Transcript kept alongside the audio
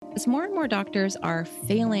As more and more doctors are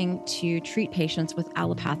failing to treat patients with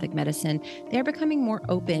allopathic medicine, they are becoming more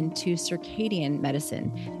open to circadian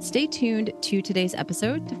medicine. Stay tuned to today's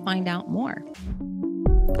episode to find out more.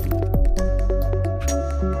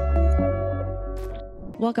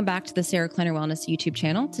 Welcome back to the Sarah Kleiner Wellness YouTube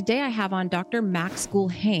channel. Today I have on Dr. Max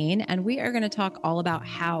Gulhane, and we are going to talk all about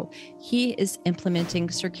how he is implementing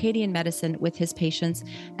circadian medicine with his patients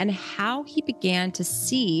and how he began to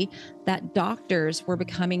see that doctors were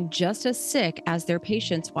becoming just as sick as their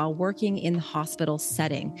patients while working in the hospital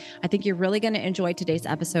setting. I think you're really going to enjoy today's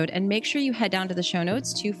episode, and make sure you head down to the show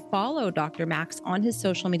notes to follow Dr. Max on his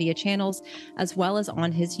social media channels as well as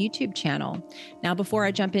on his YouTube channel. Now, before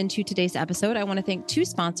I jump into today's episode, I want to thank two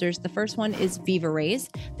sponsors. The first one is Viva Rays.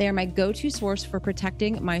 They are my go-to source for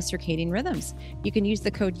protecting my circadian rhythms. You can use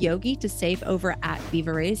the code YOGI to save over at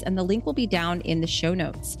Viva Rays, and the link will be down in the show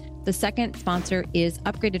notes. The second sponsor is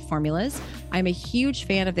Upgraded Formulas. I'm a huge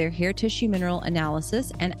fan of their hair tissue mineral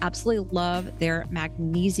analysis and absolutely love their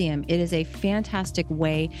magnesium. It is a fantastic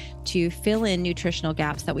way to fill in nutritional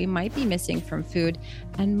gaps that we might be missing from food,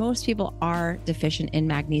 and most people are deficient in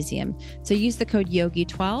magnesium. So use the code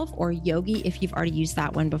YOGI12 or YOGI if you've already used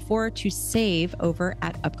that one before to save over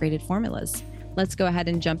at Upgraded Formulas. Let's go ahead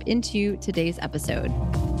and jump into today's episode.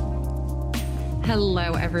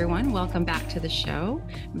 Hello, everyone. Welcome back to the show.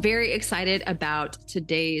 Very excited about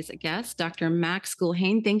today's guest, Dr. Max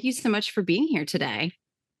Gulhane. Thank you so much for being here today.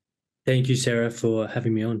 Thank you, Sarah, for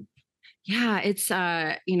having me on. Yeah, it's,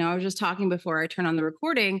 I was just talking before I turned on the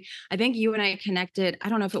recording. I think you and I connected, I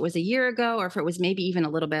don't know if it was a year ago or if it was maybe even a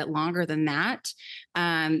little bit longer than that,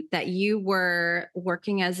 that you were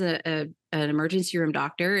working as an emergency room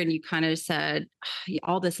doctor, and you kind of said,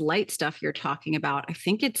 all this light stuff you're talking about, I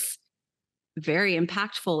think it's very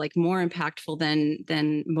impactful, like more impactful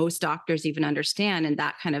than most doctors even understand. And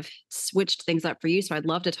that kind of switched things up for you. So I'd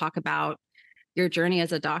love to talk about your journey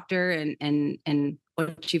as a doctor and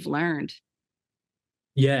what you've learned.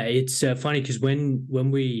 Yeah, it's funny because when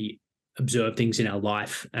we observe things in our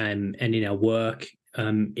life and in our work,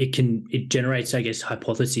 it generates, I guess,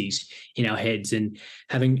 hypotheses in our heads. And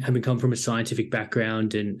having come from a scientific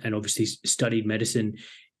background and obviously studied medicine,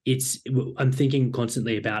 I'm thinking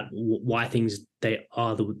constantly about why things they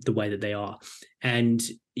are the way that they are. And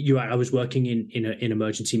you're right, I was working in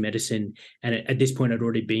emergency medicine, and at this point I'd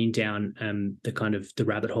already been down the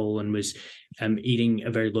rabbit hole and was eating a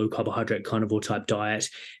very low carbohydrate carnivore type diet.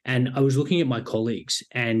 And I was looking at my colleagues,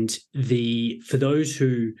 and for those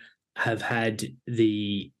who have had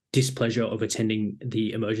the displeasure of attending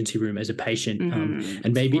the emergency room as a patient,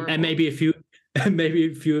 and maybe a few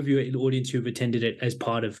of you in the audience who have attended it as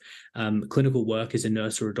part of clinical work as a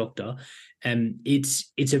nurse or a doctor,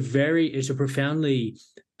 it's a profoundly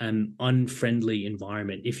unfriendly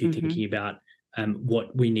environment if you're thinking about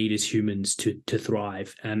what we need as humans to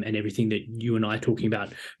thrive, and everything that you and I are talking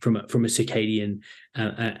about from a circadian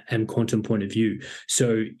and quantum point of view.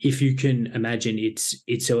 So if you can imagine,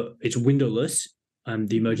 it's windowless.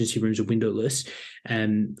 The emergency rooms are windowless,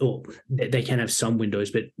 or they can have some windows,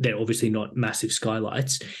 but they're obviously not massive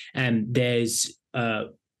skylights. And there's no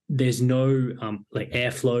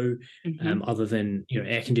airflow other than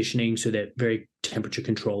air conditioning, so they're very temperature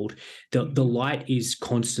controlled. The light is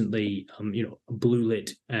constantly blue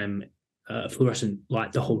lit fluorescent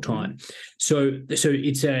light the whole time. So this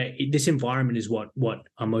environment is what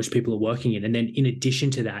most people are working in. And then in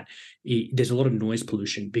addition to that, there's a lot of noise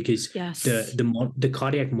pollution because the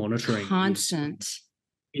cardiac monitoring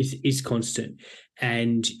is constant.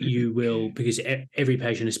 And you will, because every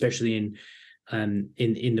patient, especially in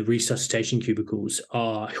the resuscitation cubicles,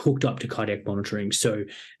 are hooked up to cardiac monitoring. So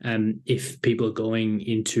if people are going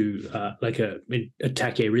into like a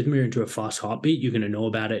tachyarrhythmia, into a fast heartbeat, you're going to know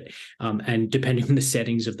about it. And depending on the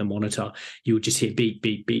settings of the monitor, you'll just hear beep,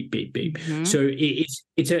 beep, beep, beep, beep. So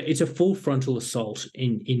it's a full frontal assault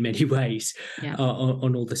in many ways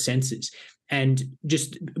on all the senses. And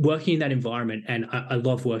just working in that environment, and I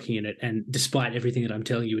love working in it. And despite everything that I'm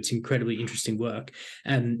telling you, it's incredibly interesting work.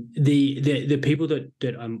 And the people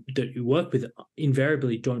that you work with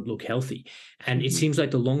invariably don't look healthy. And it seems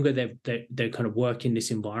like the longer they kind of work in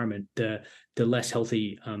this environment, the less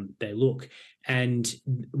healthy they look. And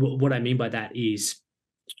what I mean by that is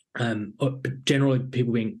generally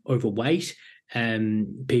people being overweight,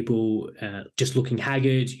 and people just looking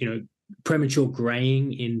haggard, premature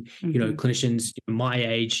graying in clinicians my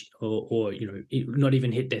age or not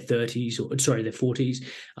even hit their 30s or their 40s,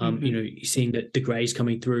 seeing the grays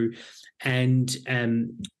coming through, and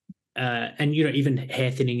even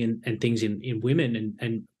hair thinning and things in women,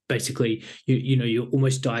 and basically you're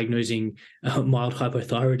almost diagnosing mild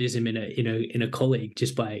hypothyroidism in a colleague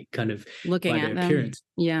just by kind of Looking by at their them. appearance.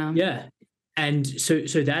 Yeah. Yeah. And so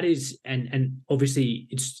that is, and obviously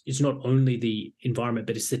it's not only the environment,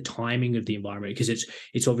 but it's the timing of the environment, because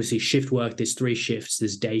it's obviously shift work. There's 3 shifts.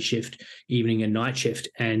 There's day shift, evening, and night shift,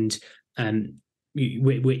 and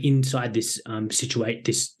we're inside this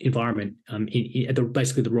this environment at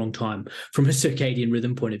basically the wrong time from a circadian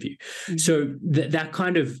rhythm point of view. Mm-hmm. So that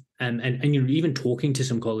kind of and even talking to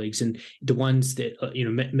some colleagues, and the ones that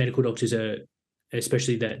medical doctors are,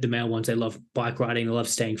 especially the male ones, they love bike riding, they love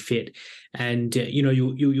staying fit, and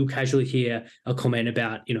you'll casually hear a comment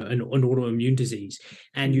about an autoimmune disease,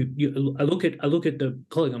 and I look at the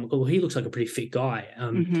colleague, I'm like, well, he looks like a pretty fit guy,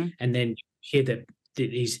 and then hear that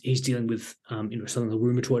he's dealing with something like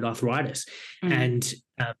rheumatoid arthritis, and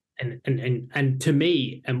to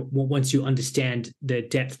me, once you understand the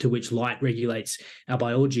depth to which light regulates our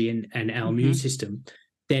biology and our immune system,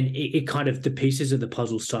 then it kind of, the pieces of the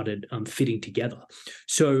puzzle started fitting together.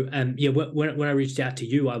 So when I reached out to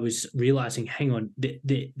you, I was realizing, hang on,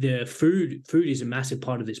 the food is a massive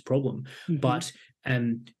part of this problem. But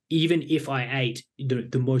even if I ate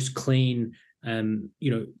the most clean,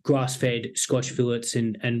 grass-fed Scotch fillets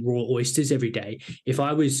and raw oysters every day, if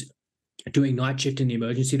I was doing night shift in the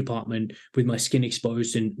emergency department with my skin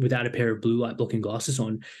exposed and without a pair of blue light blocking glasses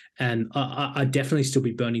on, and I'd definitely still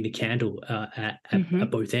be burning the candle at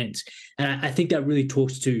both ends. And I think that really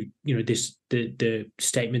talks to the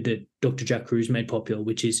statement that Dr. Jack Kruse made popular,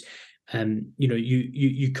 which is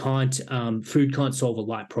you can't food can't solve a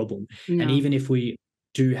light problem. No. And even if we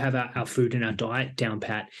do have our food and our diet down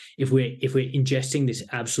pat, if we're ingesting this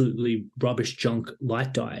absolutely rubbish junk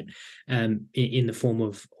light diet in the form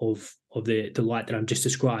of the light that I've just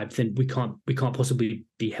described, then we can't possibly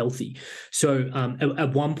be healthy. So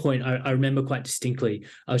at one point, I remember quite distinctly,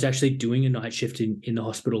 I was actually doing a night shift in the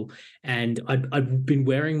hospital, and I'd been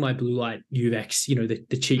wearing my blue light Uvex,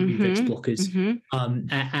 the cheap Uvex blockers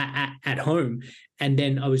at home, and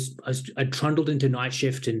then I trundled into night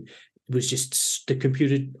shift, and it was just the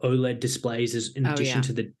computed OLED displays, in addition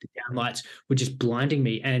to the downlights, were just blinding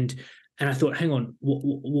me. And I thought, hang on,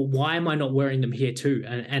 why am I not wearing them here too?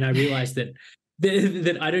 And I realized that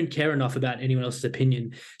I don't care enough about anyone else's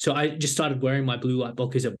opinion. So I just started wearing my blue light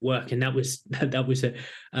blockers at work, and that was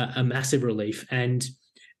a massive relief. And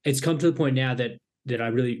it's come to the point now that I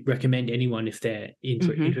really recommend anyone, if they're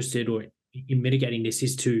interested or in mitigating this,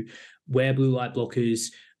 is to wear blue light blockers.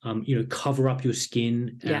 Cover up your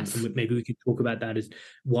skin. Yes. And maybe we could talk about that, as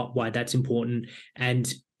why that's important.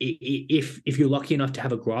 And if you're lucky enough to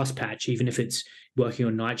have a grass patch, even if it's working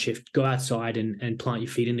on night shift, go outside and plant your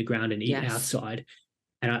feet in the ground and eat outside.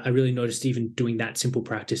 And I really noticed even doing that simple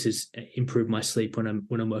practice has improved my sleep when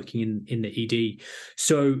I'm working in the ED.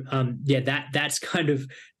 So that's kind of,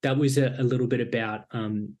 that was a little bit about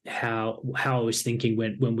how I was thinking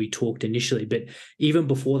when we talked initially. But even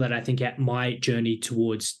before that, I think my journey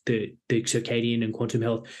towards the circadian and quantum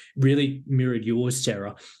health really mirrored yours,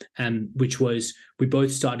 Sarah, which was, we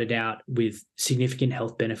both started out with significant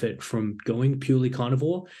health benefit from going purely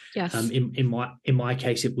carnivore. Yes. In my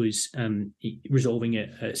case, it was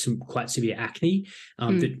resolving some quite severe acne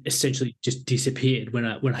that essentially just disappeared when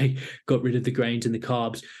I got rid of the grains and the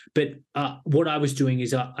carbs. But what I was doing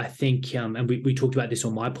is, I think, and we talked about this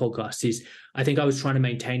on my podcast, is I think I was trying to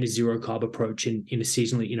maintain a zero carb approach in a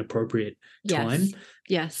seasonally inappropriate time.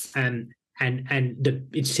 Yes.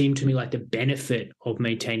 It seemed to me like the benefit of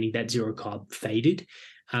maintaining that zero carb faded,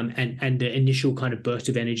 and the initial kind of burst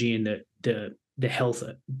of energy and the health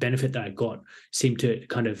benefit that I got seemed to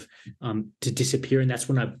kind of to disappear. And that's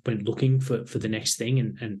when I went looking for the next thing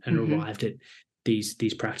and arrived at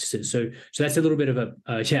these practices. So that's a little bit of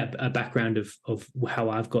a background of how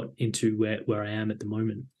I've got into where I am at the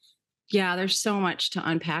moment. Yeah, there's so much to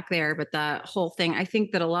unpack there, but that whole thing, I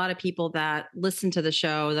think that a lot of people that listen to the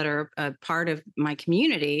show that are a part of my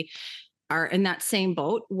community are in that same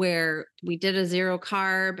boat, where we did a zero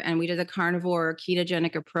carb and we did a carnivore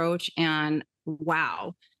ketogenic approach, and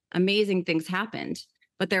wow, amazing things happened.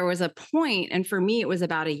 But there was a point, and for me, it was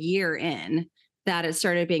about a year in, that it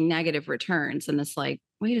started being negative returns. And it's like,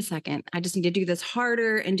 wait a second, I just need to do this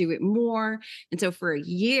harder and do it more. And so for a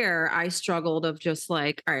year, I struggled of just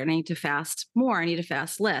like, all right, I need to fast more. I need to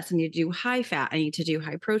fast less. I need to do high fat. I need to do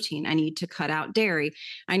high protein. I need to cut out dairy.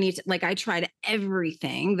 I tried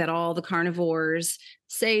everything that all the carnivores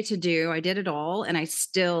say to do. I did it all, and I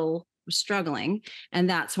still was struggling. And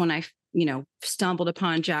that's when I stumbled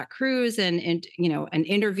upon Jack Kruse, and an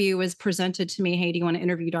interview was presented to me. Hey, do you want to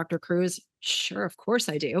interview Dr. Kruse? Sure, of course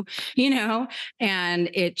I do, you know, and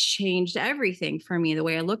it changed everything for me, the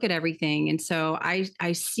way I look at everything. And so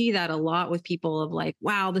I see that a lot with people of like,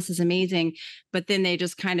 wow, this is amazing. But then they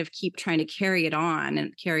just kind of keep trying to carry it on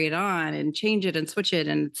and change it and switch it.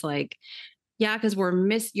 And it's like, yeah, because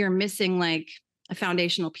you're missing like a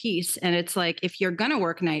foundational piece. And it's like if you're gonna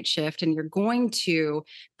work night shift and you're going to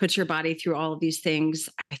put your body through all of these things,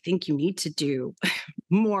 I think you need to do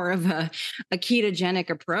more of a ketogenic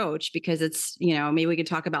approach because it's, maybe we could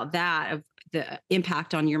talk about that of the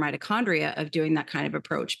impact on your mitochondria of doing that kind of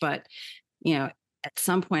approach. But, you know, at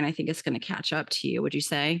some point I think it's going to catch up to you. Would you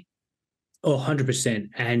say? Oh, 100%.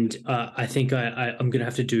 And I think I'm going to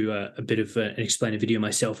have to do a bit of an explainer video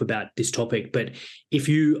myself about this topic. But if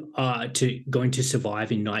you are going to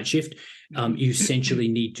survive in night shift, you essentially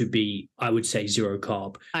need to be, I would say, zero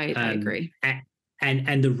carb. I agree.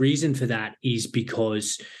 And the reason for that is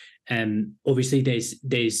because obviously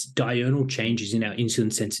there's diurnal changes in our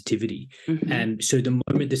insulin sensitivity. And so the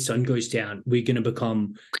moment the sun goes down, we're going to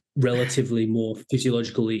become relatively more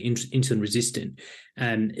physiologically insulin resistant.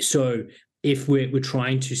 And so if we're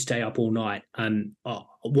trying to stay up all night,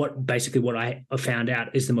 what I found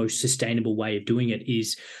out is the most sustainable way of doing it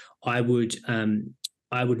is I would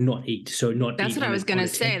not eat. So not That's eat what I was going to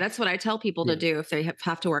say. That's what I tell people to do if they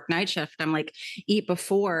have to work night shift. I'm like, eat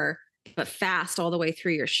before, but fast all the way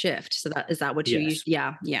through your shift. So is that what you use?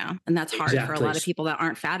 Yeah. Yeah. And that's hard for a lot of people that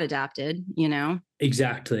aren't fat adapted,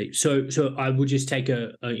 Exactly. So I would just take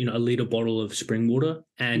a liter bottle of spring water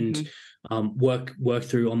and work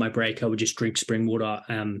through on my break. I would just drink spring water,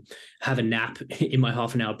 have a nap in my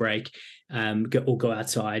half an hour break, go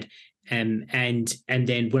outside. And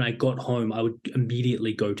then when I got home, I would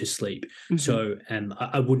immediately go to sleep. So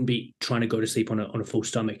I wouldn't be trying to go to sleep on a full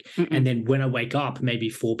stomach. And then when I wake up, maybe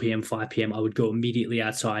 4 p.m., 5 p.m., I would go immediately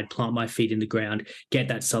outside, plant my feet in the ground, get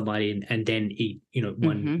that sunlight in, and then eat,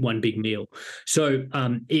 one big meal. So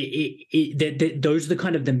those are the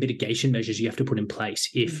kind of the mitigation measures you have to put in place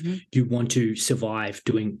if you want to survive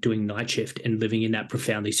doing night shift and living in that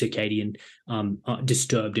profoundly circadian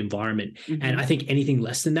disturbed environment. And I think anything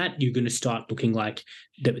less than that, you're going to start looking like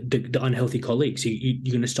the unhealthy colleagues.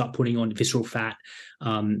 You're going to start putting on visceral fat.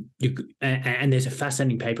 And there's a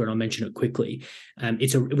fascinating paper, and I'll mention it quickly.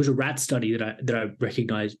 It was a rat study that I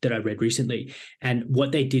recognized, that I read recently. And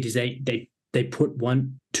what they did is they put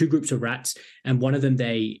two groups of rats, and one of them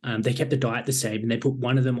they kept the diet the same, and they put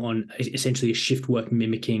one of them on essentially a shift work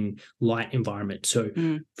mimicking light environment. So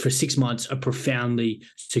for 6 months, a profoundly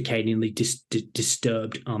circadianly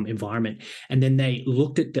disturbed environment, and then they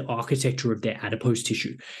looked at the architecture of their adipose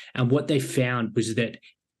tissue, and what they found was that.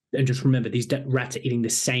 And just remember, these rats are eating the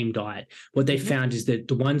same diet. What they found is that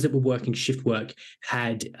the ones that were working shift work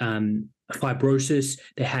had fibrosis,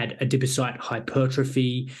 they had adipocyte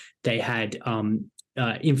hypertrophy, they had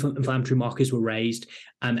inflammatory markers were raised,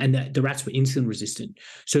 and the rats were insulin resistant.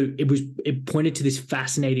 So it pointed to this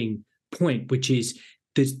fascinating point, which is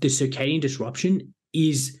the circadian disruption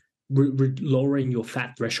is lowering your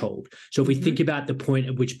fat threshold. So if we think about the point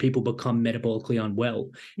at which people become metabolically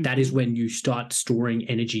unwell, that is when you start storing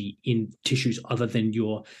energy in tissues other than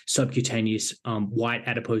your subcutaneous white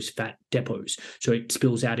adipose fat depots. So it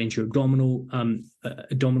spills out into your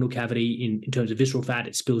abdominal cavity in terms of visceral fat.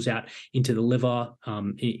 It spills out into the liver,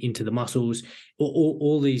 into the muscles,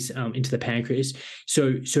 all these into the pancreas.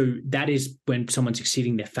 So that is when someone's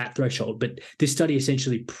exceeding their fat threshold. But this study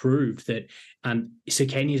essentially proved that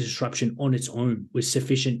circadian disruption on its own was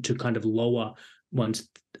sufficient to kind of lower one's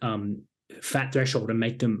fat threshold and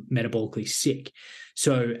make them metabolically sick.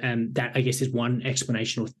 So that, I guess, is one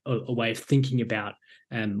explanation or a way of thinking about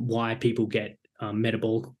why people get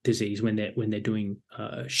metabolic disease when they're doing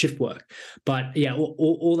shift work. But yeah,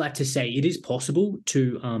 all that to say, it is possible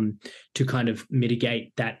to kind of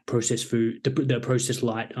mitigate that processed food, the processed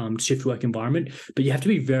light shift work environment. But you have to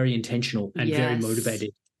be very intentional and very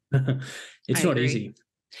motivated. It's not easy.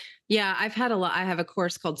 Yeah, I have a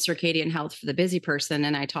course called Circadian Health for the Busy Person.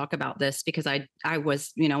 And I talk about this because I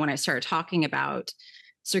was, when I started talking about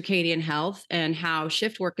circadian health and how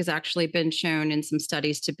shift work has actually been shown in some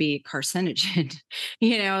studies to be carcinogen,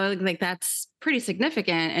 like that's pretty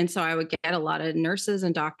significant. And so I would get a lot of nurses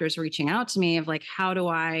and doctors reaching out to me of like, what do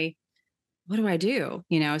I do?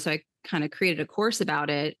 So I kind of created a course about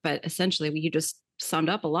it, but essentially you just summed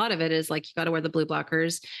up a lot of it is like, you got to wear the blue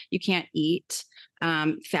blockers. You can't eat.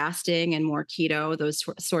 Fasting and more keto, those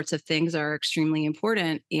sorts of things are extremely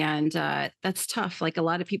important. And that's tough. Like a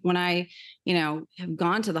lot of people, when I, have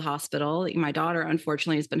gone to the hospital, my daughter,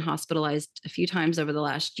 unfortunately, has been hospitalized a few times over the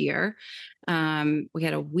last year. We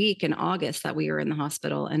had a week in August that we were in the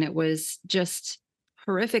hospital, and it was just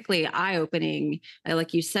horrifically eye-opening.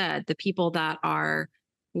 Like you said, the people that are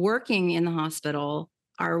working in the hospital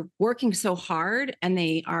are working so hard, and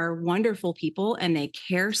they are wonderful people, and they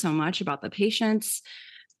care so much about the patients.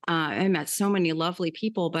 I met so many lovely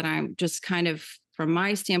people, but I'm just kind of, from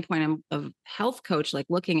my standpoint, I'm a health coach, like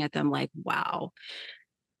looking at them like, wow,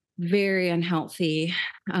 very unhealthy,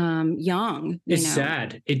 young, It's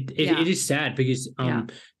sad. It Yeah. is sad because Yeah.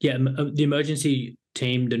 the emergency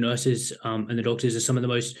team, the nurses and the doctors are some of the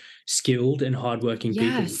most skilled and hardworking people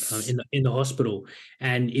Yes. in the hospital,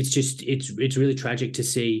 and it's really tragic to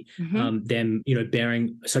see Hmm. them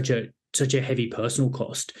bearing such a heavy personal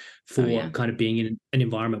cost Oh for yeah. kind of being in an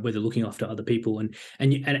environment where they're looking after other people. And I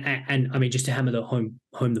mean, just to hammer the home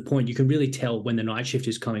the point, you can really tell when the night shift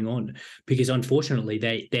is coming on, because unfortunately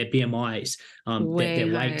their BMIs, Way their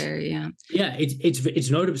weight, higher. Yeah. yeah,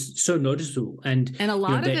 it's so noticeable. And And a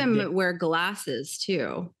lot of they them wear glasses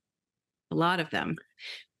too. A lot of them.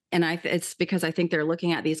 And it's because I think they're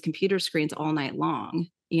looking at these computer screens all night long,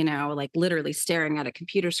 like literally staring at a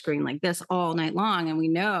computer screen like this all night long. And we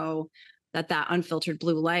know that unfiltered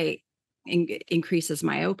blue light increases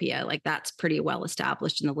myopia. Like that's pretty well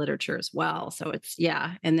established in the literature as well. So it's,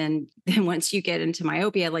 yeah. And then once you get into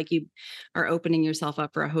myopia, like you are opening yourself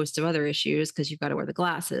up for a host of other issues because you've got to wear the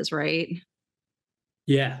glasses, right?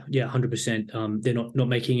 Yeah, yeah, 100%. They're not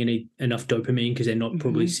making enough dopamine because they're not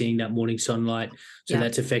probably Hmm. seeing that morning sunlight, so Yeah.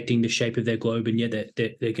 that's affecting the shape of their globe, and yeah,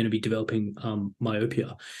 they're going to be developing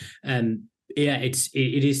myopia. And yeah, it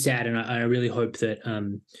is sad, and I really hope that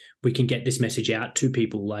we can get this message out to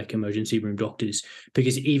people like emergency room doctors,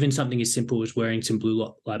 because even something as simple as wearing some blue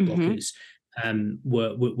light Hmm. blockers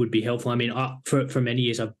would be helpful. I mean, for many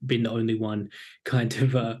years I've been the only one kind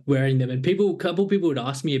of wearing them, and a couple people would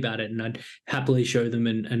ask me about it, and I'd happily show them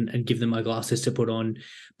and give them my glasses to put on.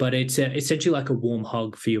 But it's essentially like a warm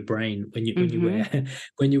hug for your brain when you Hmm. wear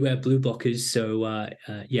when you wear blue blockers. So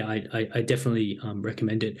yeah, I definitely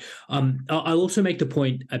recommend it. I'll also make the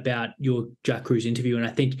point about your Jack Cruz interview, and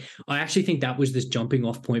I actually think that was this jumping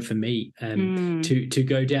off point for me Mm. to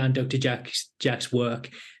go down Dr. Jack's work.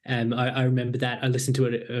 I remember that I listened to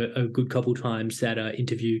it a good couple times, that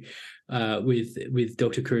interview with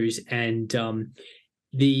Dr. Cruz, and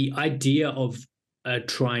the idea of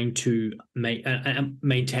trying to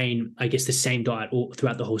maintain, I guess, the same diet all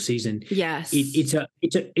throughout the whole season. Yes. It's a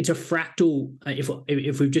fractal.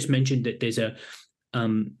 If we've just mentioned that there's a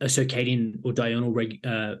circadian or diurnal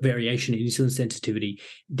variation in insulin sensitivity,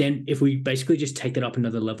 then if we basically just take that up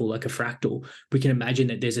another level, like a fractal, we can imagine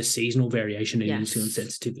that there's a seasonal variation in insulin Yes.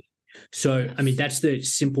 sensitivity. So, I mean, Yes. that's the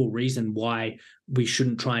simple reason why we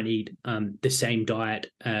shouldn't try and eat the same diet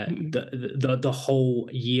Mm-mm. the whole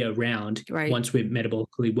year round Right. once we're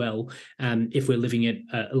metabolically well, if we're living at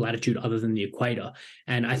a latitude other than the equator.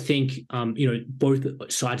 And I think,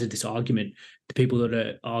 both sides of this argument, the people that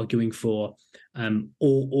are arguing for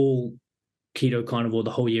all keto carnivore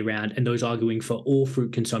the whole year round, and those arguing for all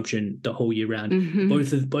fruit consumption the whole year round, Hmm. both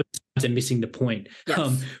sides are missing the point,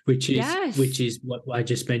 Yes. which Yes. is what I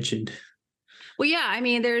just mentioned. Well, yeah, I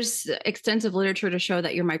mean, there's extensive literature to show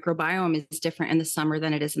that your microbiome is different in the summer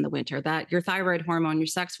than it is in the winter, that your thyroid hormone, your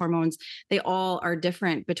sex hormones, they all are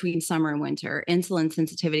different between summer and winter. Insulin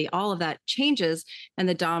sensitivity, all of that changes. And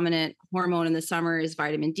the dominant hormone in the summer is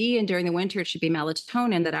vitamin D. And during the winter, it should be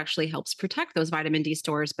melatonin that actually helps protect those vitamin D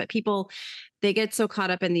stores. But people, they get so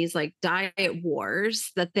caught up in these like diet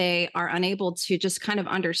wars that they are unable to just kind of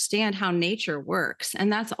understand how nature works.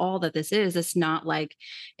 And that's all that this is. It's not like,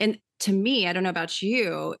 and to me, I don't know about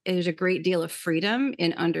you, there's a great deal of freedom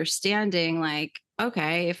in understanding, like,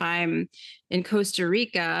 okay, if I'm in Costa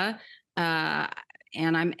Rica,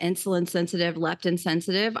 and I'm insulin sensitive, leptin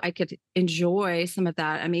sensitive, I could enjoy some of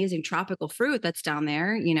that amazing tropical fruit that's down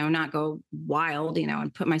there, not go wild,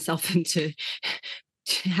 and put myself into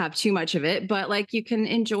to have too much of it. But like you can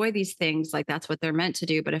enjoy these things, like that's what they're meant to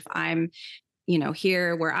do. But if I'm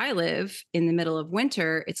here where I live in the middle of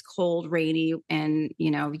winter, it's cold, rainy, and,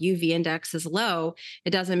 UV index is low.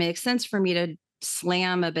 It doesn't make sense for me to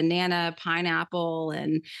slam a banana, pineapple,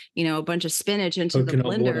 and, a bunch of spinach into the Coconut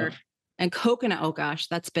water. blender and coconut. Oh gosh,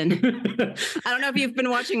 that's been, I don't know if you've been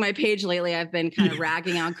watching my page lately. I've been kind of Yeah.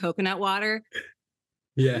 ragging on coconut water.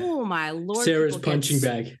 Yeah. Oh my Lord, Sarah's people get punching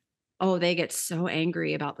bag. Oh, they get so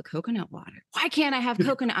angry about the coconut water. Why can't I have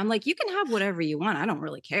coconut? I'm like, you can have whatever you want. I don't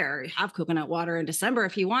really care. Have coconut water in December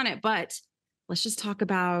if you want it. But let's just talk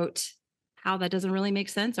about how that doesn't really make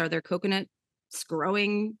sense. Are there coconuts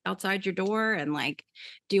growing outside your door? And like,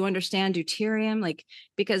 do you understand deuterium? Like,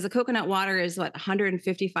 because the coconut water is what,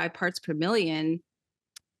 155 parts per million.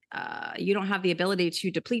 you don't have the ability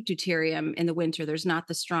to deplete deuterium in the winter. There's not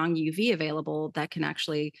the strong UV available that can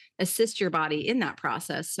actually assist your body in that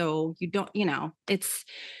process. So you don't, it's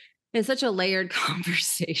such a layered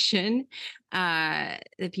conversation that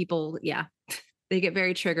people, they get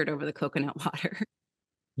very triggered over the coconut water.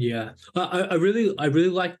 Yeah, I really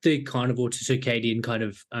like the carnivore to circadian kind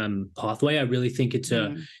of pathway. I really think it's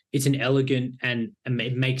an elegant and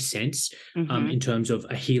it makes sense in terms of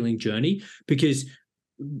a healing journey, because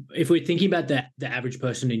if we're thinking about the average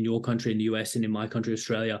person in your country, in the US, and in my country,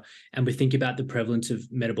 Australia, and we think about the prevalence of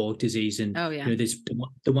metabolic disease, and there's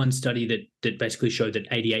the one study that basically showed that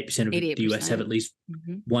 88% of the US have at least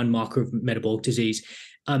one marker of metabolic disease.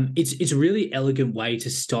 It's a really elegant way to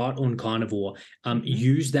start on carnivore.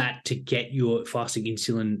 Use that to get your fasting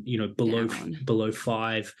insulin, below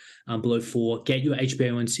 5, below 4. Get your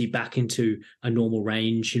HbA1c back into a normal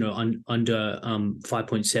range, under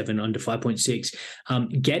 5.7, under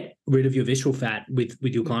 5.6. Get rid of your visceral fat with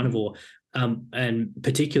your carnivore, and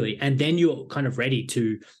particularly, and then you're kind of ready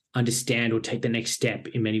to understand or take the next step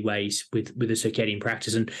in many ways with a circadian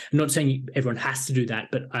practice. And I'm not saying everyone has to do that,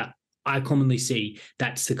 but I commonly see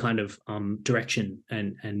that's the kind of direction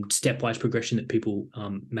and stepwise progression that people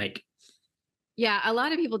make. Yeah, a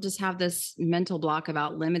lot of people just have this mental block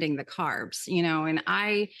about limiting the carbs, and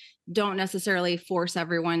I don't necessarily force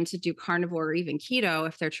everyone to do carnivore or even keto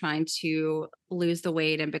if they're trying to lose the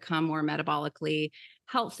weight and become more metabolically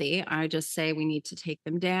healthy. I just say we need to take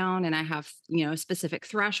them down, and I have, specific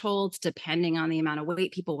thresholds depending on the amount of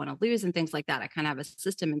weight people want to lose and things like that. I kind of have a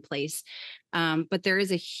system in place. But there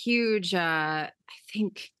is a huge, I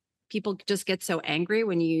think people just get so angry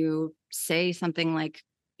when you say something like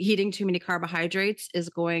eating too many carbohydrates is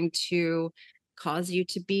going to cause you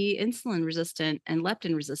to be insulin resistant and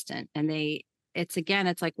leptin resistant. And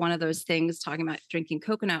it's like one of those things, talking about drinking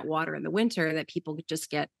coconut water in the winter, that people just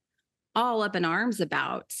get all up in arms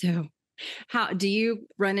about. So how do you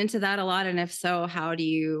run into that a lot? And if so, how do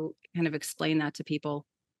you kind of explain that to people?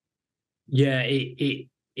 Yeah,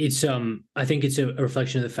 it's I think it's a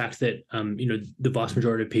reflection of the fact that the vast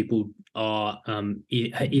majority of people are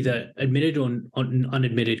either admitted or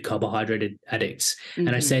unadmitted carbohydrate addicts, and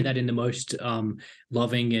I say that in the most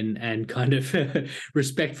loving and kind of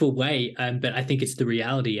respectful way, but I think it's the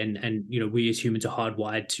reality, and we as humans are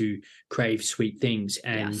hardwired to crave sweet things,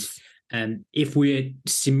 and Yes. And if we're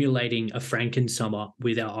simulating a Franken summer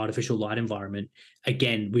with our artificial light environment,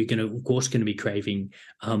 again, we're of course, going to be craving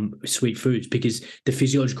sweet foods, because the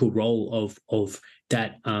physiological role of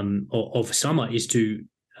that of summer is to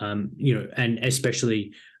and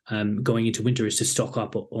especially going into winter, is to stock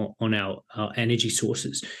up on our energy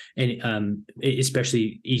sources, and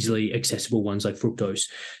especially easily accessible ones like fructose.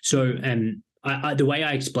 So, the way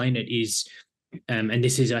I explain it is, and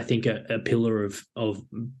this is, I think, a pillar of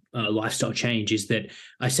lifestyle change, is that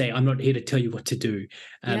I say, I'm not here to tell you what to do.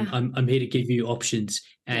 I'm here to give you options,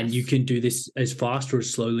 and you can do this as fast or as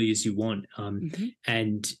slowly as you want.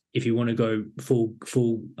 And if you want to go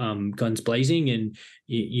full guns blazing, and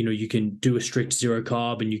you can do a strict zero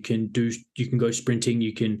carb, and you can go sprinting,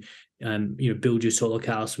 you can build your solar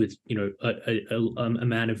cows with a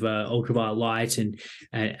amount of ultraviolet light, and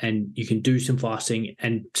you can do some fasting.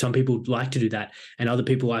 And some people like to do that, and other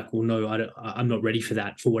people are like, well, no, I'm not ready for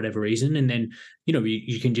that for whatever reason. And then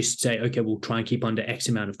you can just say, okay, we'll try and keep under X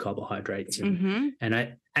amount of carbohydrates. And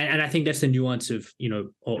I think that's the nuance of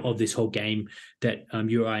of this whole game that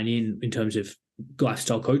you're in terms of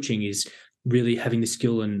lifestyle coaching, is really having the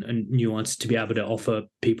skill and nuance to be able to offer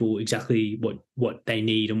people exactly what they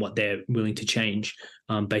need and what they're willing to change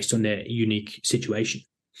based on their unique situation.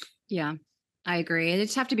 Yeah, I agree. They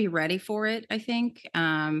just have to be ready for it, I think.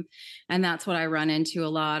 And that's what I run into a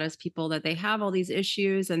lot, is people that they have all these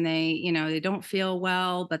issues, and they don't feel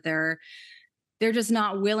well, but they're just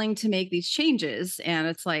not willing to make these changes. And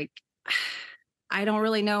it's like, I don't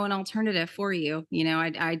really know an alternative for you.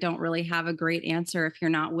 I don't really have a great answer if you're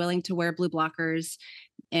not willing to wear blue blockers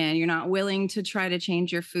and you're not willing to try to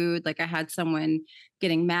change your food. Like, I had someone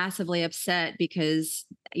getting massively upset because,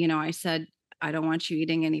 I said, I don't want you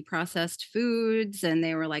eating any processed foods. And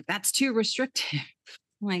they were like, that's too restrictive.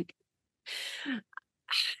 I'm like,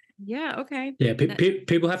 yeah, okay. Yeah,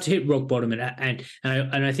 people have to hit rock bottom, and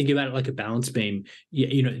I think about it like a balance beam.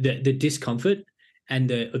 The discomfort and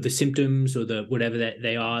the symptoms, or the whatever that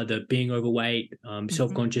they are, the being overweight,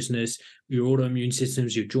 self-consciousness, your autoimmune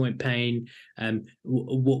systems, your joint pain,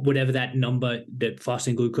 whatever that number, that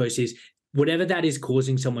fasting glucose is, whatever that is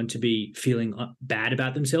causing someone to be feeling bad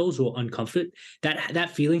about themselves or uncomfort,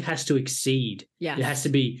 that feeling has to exceed. Yes. It has to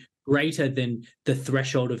be greater than the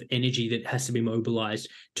threshold of energy that has to be mobilized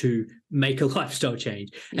to make a lifestyle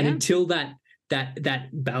change. And until that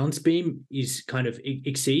balance beam is kind of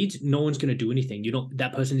exceeds, no one's going to do anything.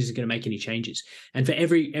 That person isn't going to make any changes. And for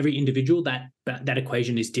every individual, that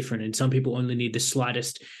equation is different. And some people only need the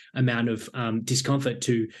slightest amount of discomfort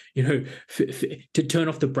to, to turn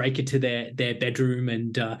off the breaker to their bedroom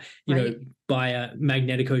and, buy a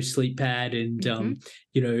Magnetico sleep pad and, throw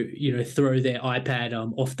their iPad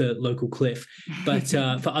off the local cliff. But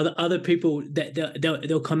for other people,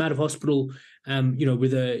 they'll come out of hospital,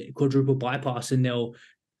 with a quadruple bypass, and they'll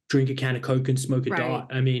drink a can of Coke and smoke a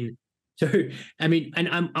dart. And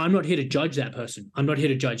I'm not here to judge that person. I'm not here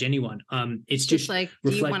to judge anyone. It's just like,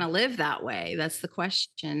 do you want to live that way? That's the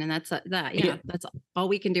question. And that's that's all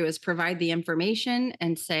we can do is provide the information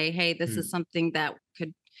and say, hey, this is something that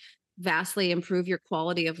could vastly improve your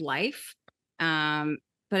quality of life.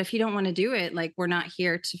 But if you don't want to do it, like, we're not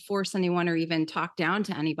here to force anyone or even talk down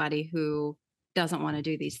to anybody who doesn't want to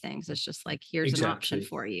do these things. It's just like, here's an option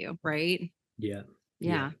for you. Right. Yeah.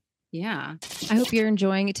 I hope you're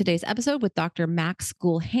enjoying today's episode with Dr. Max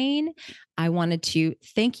Gulhane. I wanted to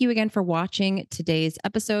thank you again for watching today's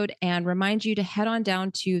episode and remind you to head on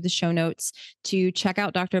down to the show notes to check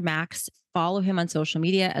out Dr. Max, follow him on social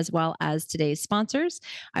media, as well as today's sponsors.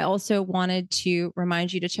 I also wanted to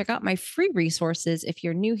remind you to check out my free resources if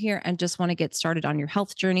you're new here and just want to get started on your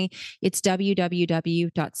health journey. It's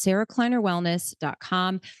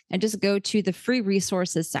www.sarahkleinerwellness.com and just go to the free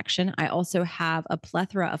resources section. I also have a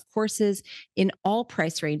plethora of courses in all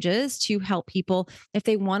price ranges to help people if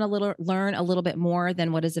they want to learn a little bit more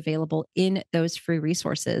than what is available in those free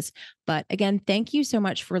resources. But again, thank you so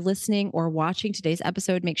much for listening or watching today's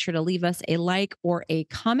episode. Make sure to leave us a like or a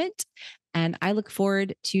comment, and I look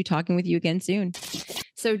forward to talking with you again soon.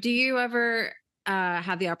 So do you ever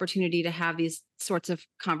have the opportunity to have these sorts of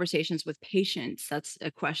conversations with patients? That's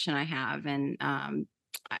a question I have. And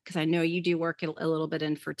because I know you do work a little bit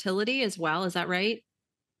in fertility as well. Is that right?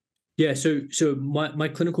 Yeah. So my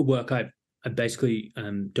clinical work, I basically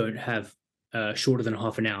don't have shorter than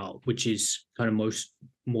half an hour, which is kind of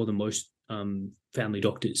more than most family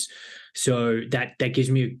doctors. So that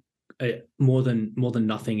gives me more than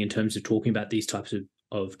nothing in terms of talking about these types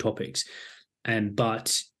of topics.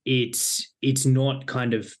 But it's not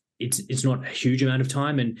it's not a huge amount of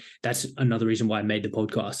time, and that's another reason why I made the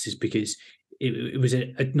podcast, is because it was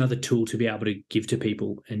another tool to be able to give to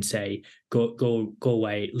people and say, go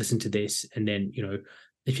away, listen to this, and then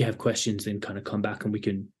if you have questions, then kind of come back and we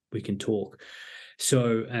can talk.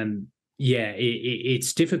 So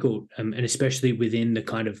it's difficult, and especially within the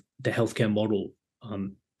kind of the healthcare model,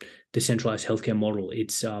 the centralized healthcare model.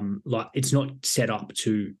 It's it's not set up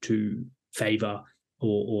to favor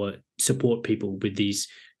or support people with these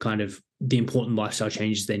kind of the important lifestyle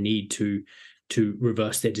changes they need to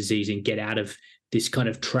reverse their disease and get out of this kind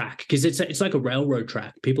of track, because it's like a railroad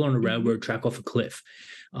track. People on a railroad track off a cliff.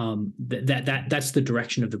 That's the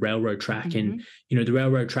direction of the railroad track, and the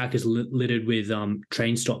railroad track is littered with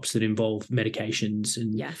train stops that involve medications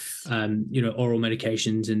and oral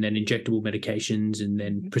medications, and then injectable medications, and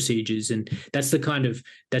then procedures, and that's the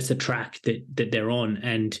track that they're on,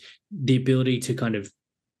 and the ability to kind of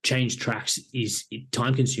change tracks is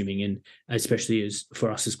time consuming, and especially as for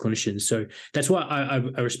us as clinicians. So that's why I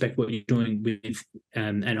respect what you're doing with,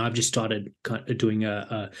 and I've just started kind of doing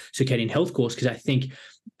a circadian health course, because I think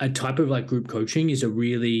a type of like group coaching is a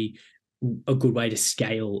good way to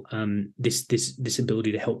scale this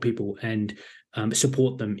ability to help people and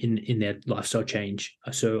support them in their lifestyle change.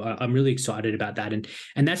 So I'm really excited about that, and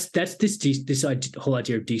that's this whole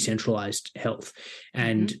idea of decentralized health.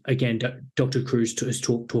 And again, Dr. Cruz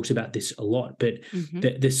talks about this a lot, but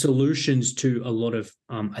the solutions to a lot of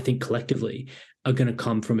I think collectively are going to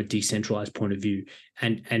come from a decentralized point of view,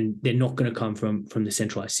 and they're not going to come from the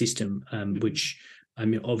centralized system, which I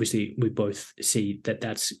mean, obviously we both see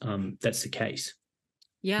that's the case.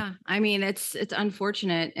 Yeah. I mean, it's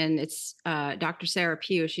unfortunate. And it's Dr. Sarah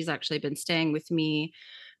Pugh. She's actually been staying with me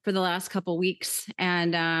for the last couple of weeks.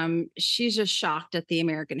 And she's just shocked at the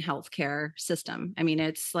American healthcare system. I mean,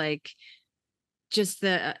 it's like just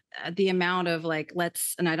the amount of like,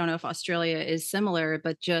 and I don't know if Australia is similar,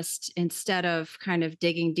 but just instead of kind of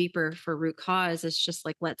digging deeper for root cause, it's just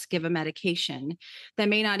like, let's give a medication that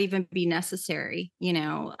may not even be necessary,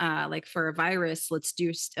 like for a virus, let's do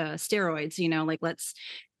steroids, like let's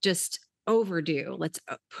just overdo, let's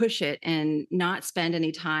push it and not spend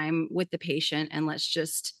any time with the patient, and let's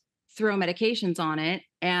just throw medications on it.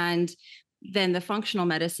 And then the functional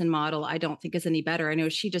medicine model, I don't think is any better. I know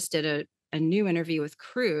she just did a new interview with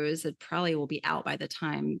Cruz. It probably will be out by the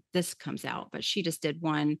time this comes out, but she just did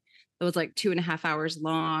one that was like 2.5 hours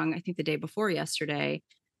long, I think the day before yesterday.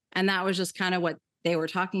 And that was just kind of what they were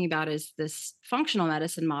talking about, is this functional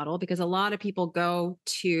medicine model, because a lot of people go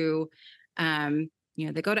to,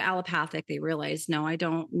 they go to allopathic. They realize, no, I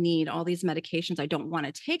don't need all these medications. I don't want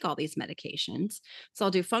to take all these medications. So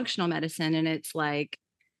I'll do functional medicine. And it's like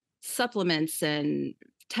supplements and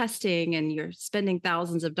testing, and you're spending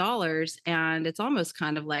thousands of dollars. And it's almost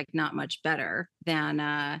kind of like not much better than,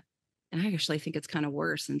 and I actually think it's kind of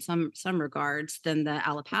worse in some regards than the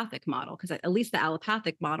allopathic model, because at least the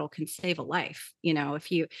allopathic model can save a life.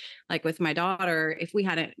 If you, like with my daughter, if we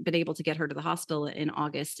hadn't been able to get her to the hospital in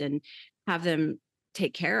August and have them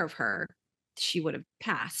take care of her, she would have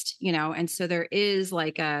passed, and so there is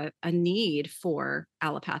like a need for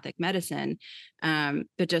allopathic medicine.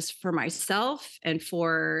 But just for myself and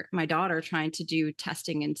for my daughter trying to do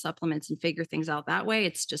testing and supplements and figure things out that way,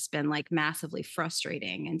 it's just been like massively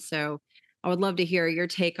frustrating. And so I would love to hear your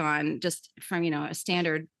take on, just from, a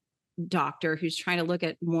standard doctor who's trying to look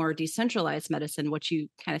at more decentralized medicine, what you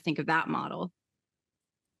kind of think of that model.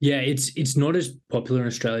 Yeah, it's not as popular in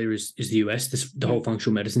Australia as the US, the whole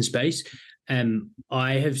functional medicine space.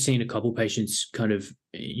 I have seen a couple of patients kind of,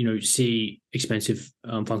 see expensive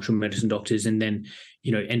functional medicine doctors, and then,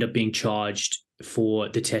 end up being charged for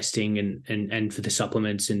the testing and for the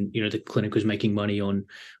supplements, and, the clinic was making money on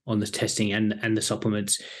the testing and the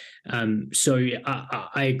supplements. So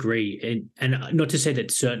I agree. And not to say that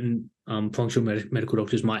certain functional medical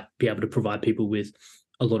doctors might be able to provide people with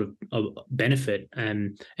a lot of benefit,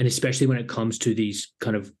 and especially when it comes to these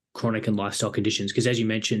kind of chronic and lifestyle conditions. Because as you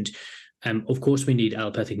mentioned, of course, we need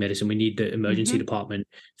allopathic medicine. We need the emergency department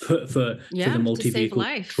for the multi-vehicle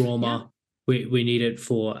trauma. Yeah. We need it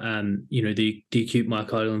for the acute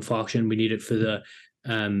myocardial infarction. We need it for the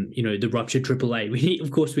the ruptured AAA.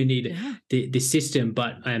 We need the system,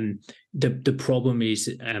 but the problem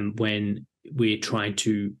is when we're trying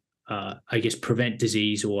to prevent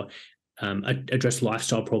disease or address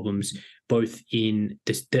lifestyle problems, both in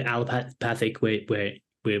the allopathic where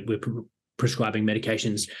we're prescribing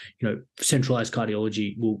medications. Centralized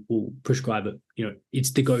cardiology will prescribe it.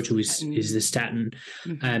 It's the go-to is the statin.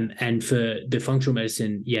 And for the functional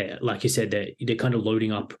medicine, like you said, they're kind of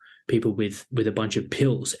loading up people with a bunch of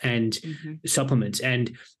pills and supplements,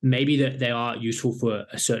 and maybe that they are useful for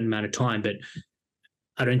a certain amount of time, but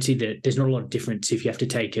I don't see that there's not a lot of difference if you have to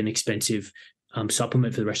take an expensive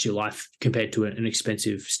supplement for the rest of your life compared to an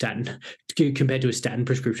expensive statin, compared to a statin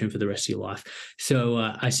prescription for the rest of your life. So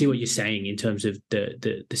I see what you're saying in terms of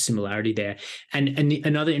the similarity there. And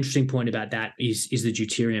another interesting point about that is the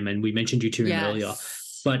deuterium, and we mentioned deuterium earlier.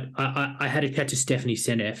 But I had a chat to Stephanie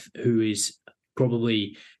Seneff, who is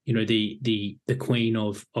probably the queen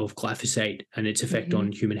of glyphosate and its effect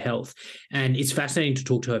on human health. And it's fascinating to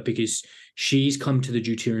talk to her because she's come to the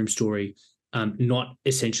deuterium story not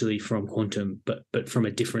essentially from quantum, but from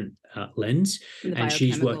a different lens. And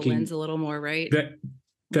she's working lens a little more, right?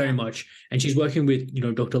 Very much. And she's working with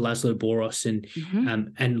Dr. Laszlo Boros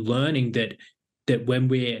and learning that when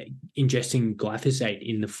we're ingesting glyphosate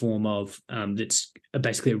in the form of that's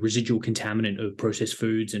basically a residual contaminant of processed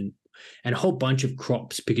foods and a whole bunch of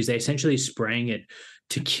crops, because they're essentially spraying it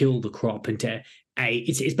to kill the crop and to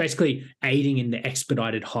it's basically aiding in the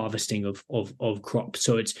expedited harvesting of crops.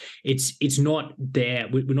 So it's not there.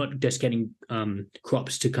 We're not just getting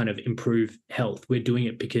crops to kind of improve health. We're doing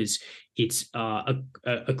it because it's a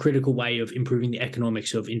critical way of improving the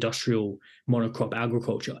economics of industrial monocrop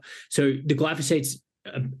agriculture. So the glyphosates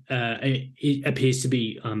it appears to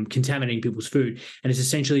be contaminating people's food, and it's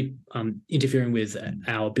essentially interfering with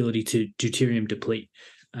our ability to deuterium deplete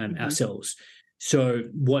ourselves. So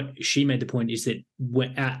what she made the point is that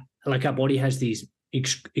our body has these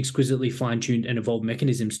exquisitely fine-tuned and evolved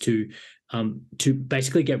mechanisms to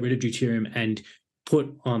basically get rid of deuterium and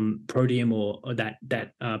put protium or that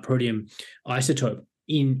protium isotope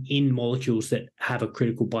in molecules that have a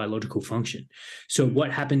critical biological function. So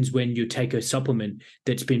what happens when you take a supplement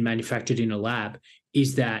that's been manufactured in a lab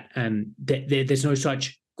is that there's no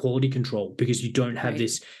such quality control, because you don't have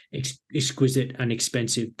this exquisite and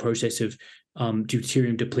expensive process of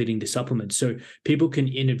deuterium depleting the supplements. So people can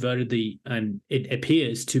inadvertently, and it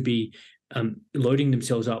appears to be loading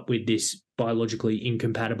themselves up with this biologically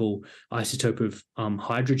incompatible isotope of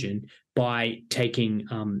hydrogen by taking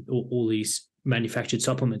all these manufactured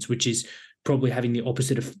supplements, which is probably having the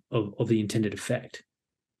opposite of the intended effect.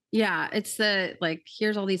 Yeah, it's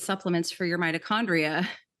here's all these supplements for your mitochondria,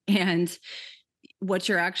 and what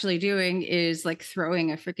you're actually doing is like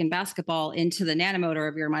throwing a freaking basketball into the nanomotor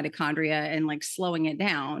of your mitochondria and like slowing it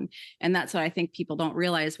down. And that's what I think people don't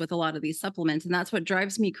realize with a lot of these supplements. And that's what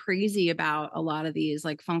drives me crazy about a lot of these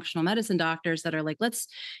like functional medicine doctors that are like, let's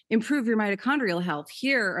improve your mitochondrial health.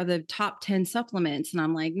 Here are the top 10 supplements. And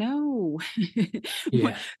I'm like, no.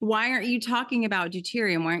 Yeah. Why aren't you talking about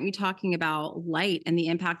deuterium? Why aren't you talking about light and the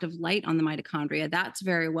impact of light on the mitochondria? That's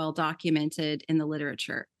very well documented in the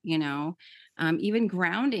literature, you know. Even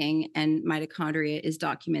grounding and mitochondria is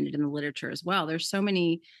documented in the literature as well. There's so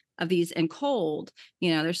many of these, and cold,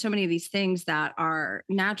 you know, there's so many of these things that are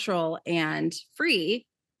natural and free,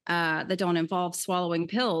 that don't involve swallowing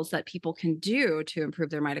pills, that people can do to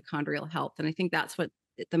improve their mitochondrial health. And I think that's what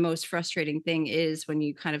the most frustrating thing is, when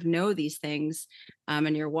you kind of know these things,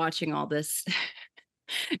 and you're watching all this,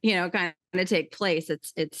 you know, kind of take place.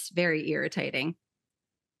 It's very irritating.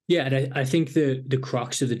 Yeah, and I think the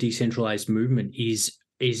crux of the decentralized movement is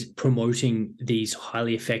promoting these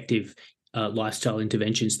highly effective lifestyle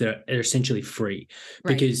interventions that are essentially free,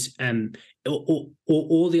 Right. because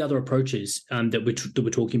all the other approaches that we're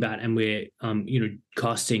talking about, and we're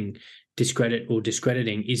casting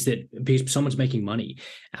discrediting, is that because someone's making money.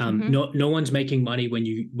 No one's making money when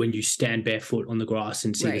you stand barefoot on the grass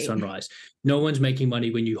and see the Right. sunrise. No one's making money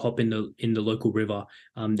when you hop in the local river.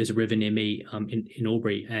 There's a river near me in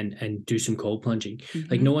Albury, and do some cold plunging.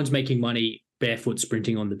 Like, no one's making money barefoot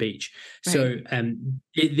sprinting on the beach. Right. So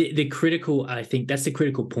the critical, I think that's the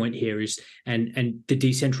critical point here, is and the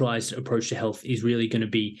decentralized approach to health is really going to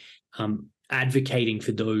be advocating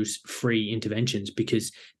for those free interventions,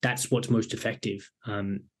 because that's what's most effective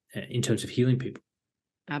in terms of healing people.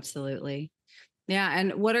 Absolutely. Yeah.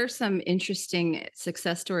 And what are some interesting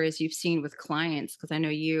success stories you've seen with clients? Because I know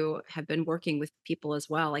you have been working with people as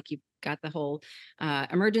well. Like, you've got the whole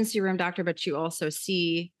emergency room doctor, but you also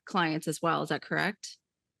see clients as well. Is that correct?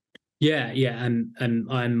 Yeah, and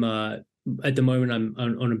I'm at the moment I'm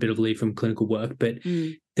on a bit of leave from clinical work, but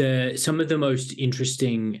some of the most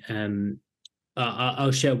interesting.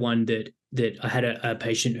 I'll share one that I had a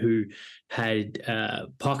patient who had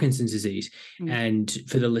Parkinson's disease, and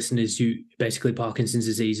for the listeners, Parkinson's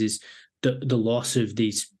disease is the loss of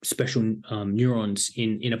these special neurons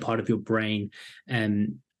in a part of your brain,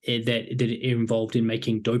 that are involved in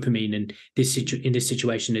making dopamine. And in this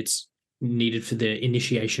situation, it's needed for the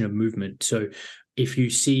initiation of movement. So if you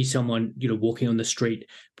see someone walking on the street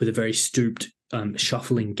with a very stooped,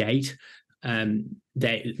 shuffling gait,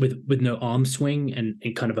 they with no arm swing and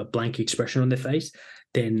kind of a blank expression on their face,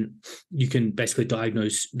 then you can basically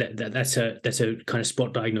diagnose that's a kind of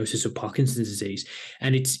spot diagnosis of Parkinson's disease.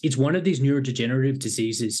 And it's one of these neurodegenerative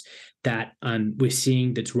diseases that we're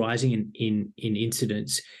seeing that's rising in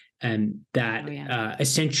incidence, and that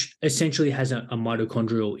essentially has a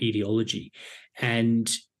mitochondrial etiology. And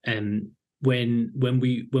when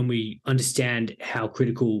we understand how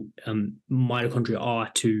critical mitochondria are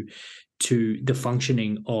to the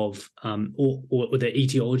functioning of or the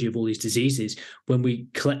etiology of all these diseases, when we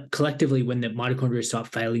collectively, when the mitochondria start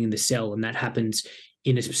failing in the cell, and that happens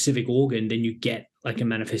in a specific organ, then you get like a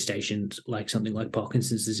manifestation like something like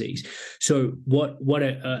Parkinson's disease. So what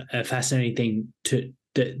a fascinating thing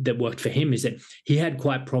that worked for him is that he had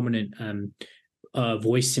quite prominent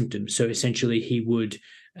voice symptoms. So essentially, he would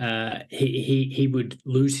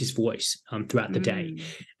lose his voice throughout the day,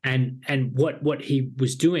 and what he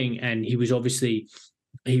was doing, and he was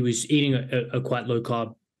eating a quite low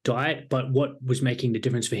carb diet, but what was making the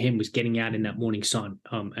difference for him was getting out in that morning sun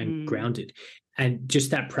and grounded. And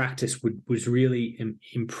just that practice was really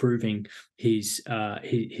improving his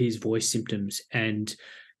voice symptoms. And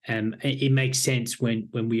it makes sense when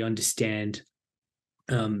we understand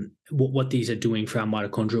what these are doing for our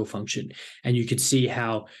mitochondrial function. And you could see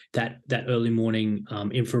how that early morning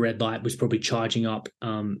infrared light was probably charging up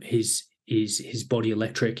his body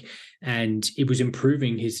electric, and it was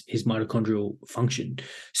improving his mitochondrial function.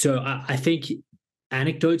 So I think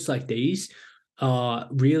anecdotes like these are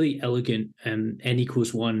really elegant and N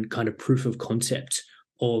equals one kind of proof of concept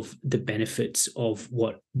of the benefits of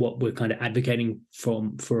what we're kind of advocating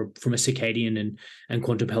from a circadian and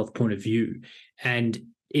quantum health point of view. And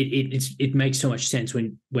it makes so much sense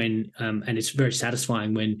when and it's very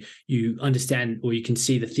satisfying when you understand, or you can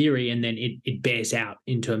see the theory, and then it bears out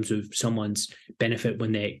in terms of someone's benefit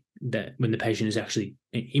when the patient is actually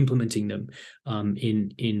implementing them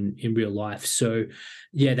in real life. So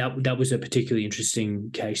yeah, that was a particularly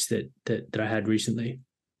interesting case that I had recently.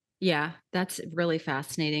 Yeah, that's really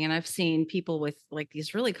fascinating. And I've seen people with like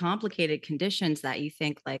these really complicated conditions that you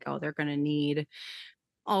think like, oh, they're going to need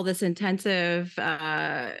all this intensive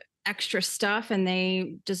extra stuff and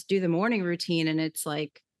they just do the morning routine and it's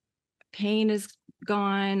like pain is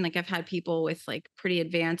gone. Like I've had people with like pretty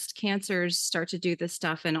advanced cancers start to do this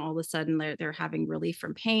stuff and all of a sudden they're having relief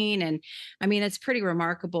from pain. And I mean, it's pretty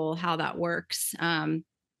remarkable how that works.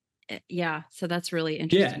 Yeah. So that's really Yeah.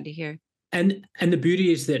 interesting to hear. And the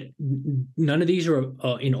beauty is that none of these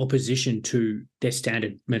are in opposition to their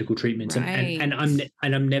standard medical treatments, and Right.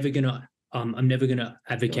 I'm never gonna I'm never gonna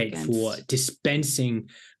Go advocate for against. dispensing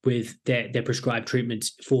with their prescribed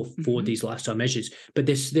treatments for Hmm. these lifestyle measures, but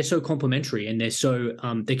they're so complementary and they're so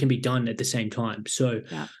they can be done at the same time. So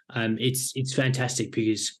Yeah. it's fantastic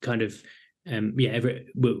because kind of yeah,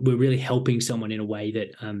 we're really helping someone in a way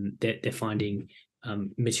that they're finding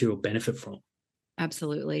material benefit from.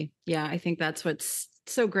 Absolutely. Yeah. I think that's what's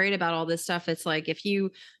so great about all this stuff. It's like if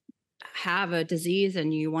you have a disease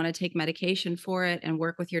and you want to take medication for it and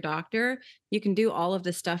work with your doctor, you can do all of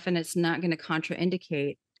this stuff and it's not going to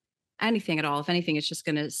contraindicate anything at all. If anything, it's just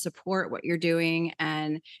going to support what you're doing.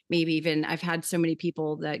 And maybe even I've had so many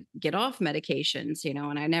people that get off medications,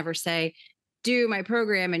 and I never say, do my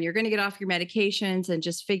program and you're going to get off your medications and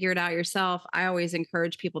just figure it out yourself. I always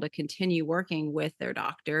encourage people to continue working with their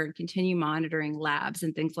doctor and continue monitoring labs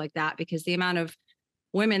and things like that, because the amount of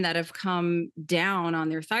women that have come down on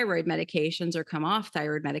their thyroid medications or come off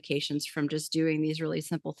thyroid medications from just doing these really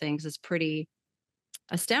simple things is pretty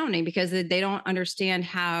astounding, because they don't understand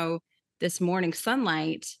how this morning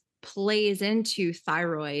sunlight plays into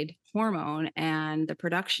thyroid hormone and the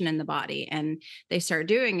production in the body. And they start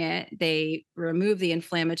doing it, they remove the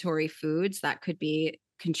inflammatory foods that could be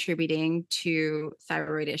contributing to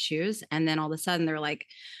thyroid issues. And then all of a sudden they're like,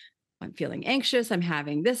 I'm feeling anxious, I'm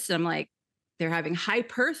having this. I'm like, they're having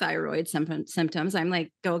hyperthyroid symptoms. I'm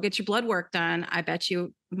like, go get your blood work done. I bet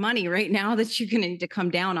you money right now that you're going to need to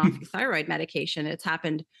come down off your thyroid medication. It's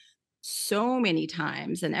happened so many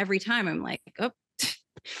times. And every time I'm like, oh,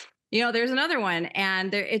 there's another one.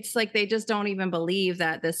 And it's like they just don't even believe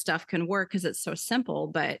that this stuff can work because it's so simple.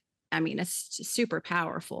 But I mean, it's super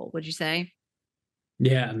powerful, would you say?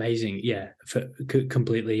 Yeah, amazing. Yeah,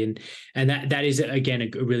 completely, and that is again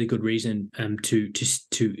a really good reason to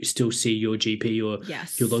still see your GP or your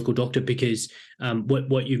Yes. local doctor, because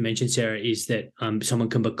what you've mentioned, Sarah, is that someone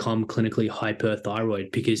can become clinically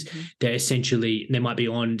hyperthyroid because Mm-hmm. they might be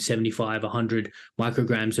on 75, 100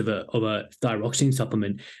 micrograms of a thyroxine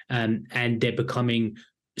supplement, and they're becoming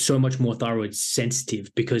so much more thyroid sensitive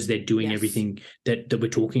because they're doing Yes. everything that we're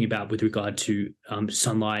talking about with regard to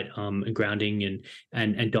sunlight and grounding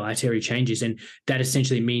and dietary changes, and that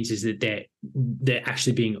essentially means is that they're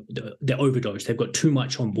actually they're overdosed. They've got too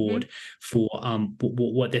much on Mm-hmm. board for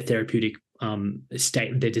what their therapeutic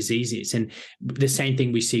state of their disease is. And the same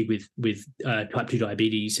thing we see with type 2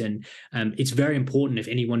 diabetes. And it's very important, if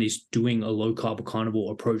anyone is doing a low carb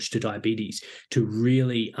carnivore approach to diabetes, to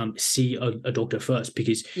really see a doctor first,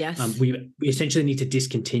 because Yes. we essentially need to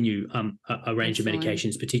discontinue a range of Insulin.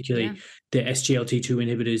 medications, particularly Yeah. the SGLT2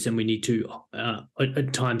 inhibitors, and we need to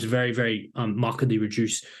at times very, very markedly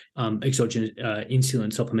reduce exogenous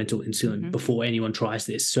insulin, supplemental insulin, Mm-hmm. before anyone tries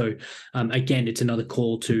this. So again, it's another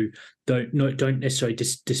call to don't necessarily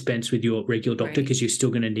dispense with your regular doctor, Right. because you're still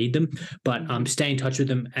going to need them, but Mm-hmm. stay in touch with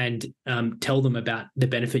them and tell them about the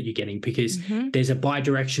benefit you're getting, because Mm-hmm. there's a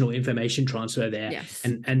bi-directional information transfer there. Yes.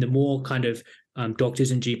 And the more kind of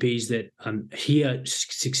doctors and GPs that hear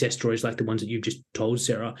success stories like the ones that you've just told,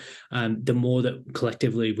 Sarah, the more that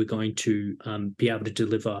collectively we're going to be able to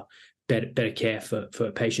deliver better care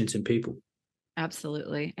for patients and people.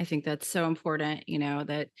 Absolutely. I think that's so important,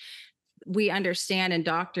 that we understand and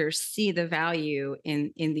doctors see the value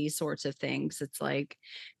in these sorts of things. It's like,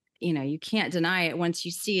 you can't deny it once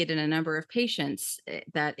you see it in a number of patients,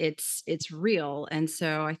 that it's real. And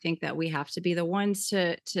so I think that we have to be the ones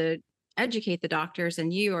to educate the doctors,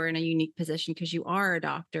 and you are in a unique position because you are a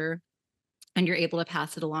doctor and you're able to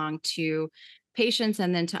pass it along to patients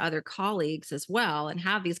and then to other colleagues as well, and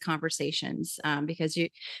have these conversations, because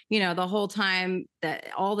the whole time, that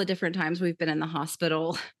all the different times we've been in the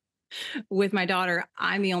hospital with my daughter,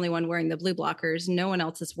 I'm the only one wearing the blue blockers. No one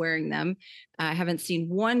else is wearing them. I haven't seen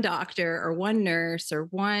one doctor or one nurse or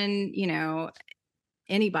one,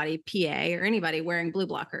 anybody, PA or anybody wearing blue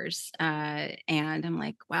blockers. And I'm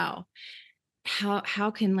like, wow,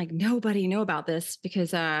 how can like nobody know about this?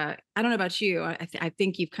 Because I don't know about you. I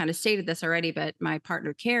think you've kind of stated this already, but my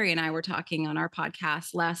partner Carrie and I were talking on our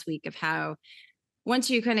podcast last week of how once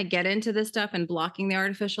you kind of get into this stuff and blocking the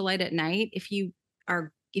artificial light at night, if you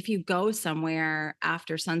go somewhere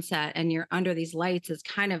after sunset and you're under these lights, is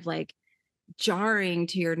kind of like jarring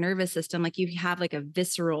to your nervous system. Like you have like a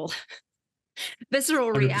visceral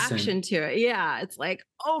visceral 100%. reaction to it. Yeah. It's like,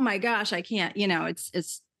 oh my gosh, I can't, yeah.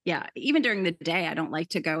 Even during the day, I don't like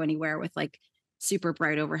to go anywhere with like super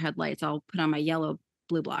bright overhead lights. I'll put on my yellow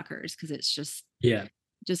blue blockers because it's Yeah.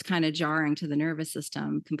 just kind of jarring to the nervous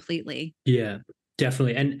system completely. Yeah,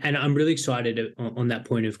 definitely. And I'm really excited on that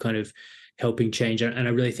point of kind of helping change. And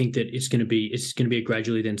I really think that it's going to be a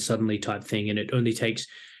gradually then suddenly type thing. And it only takes,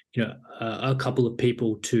 a couple of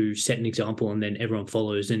people to set an example and then everyone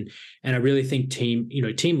follows. And I really think team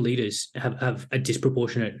leaders have a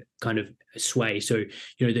disproportionate kind of sway. So,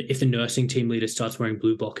 that if the nursing team leader starts wearing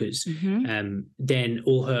blue blockers, Mm-hmm. then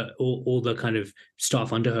all the kind of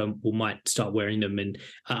staff under her might start wearing them. And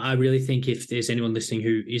I really think if there's anyone listening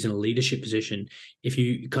who is in a leadership position, if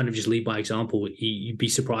you kind of just lead by example, you'd be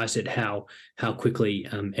surprised at how quickly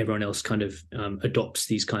everyone else kind of adopts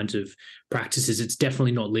these kinds of practices. It's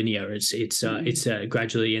definitely not linear. It's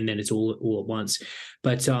gradually, and then it's all at once.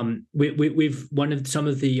 But we've some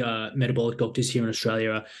of the metabolic doctors here in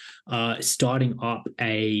Australia starting up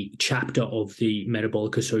a chapter of the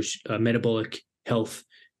metabolic health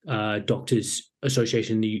doctors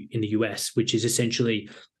association in the US, which is essentially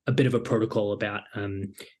a bit of a protocol about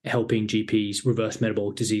helping GPs reverse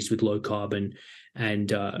metabolic disease with low carb and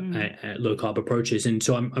low carb approaches. And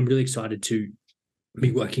so I'm really excited to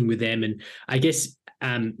be working with them. And I guess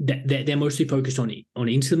they're mostly focused on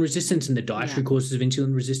insulin resistance and the dietary causes of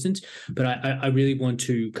insulin resistance. But I really want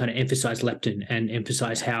to kind of emphasize leptin and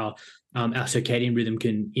emphasize how our circadian rhythm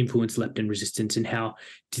can influence leptin resistance, and how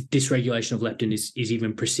dysregulation of leptin is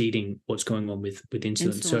even preceding what's going on with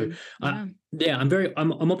insulin. So I'm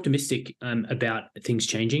optimistic about things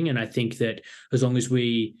changing, and I think that as long as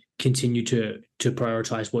we continue to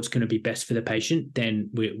prioritize what's going to be best for the patient, then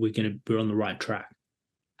we're on the right track.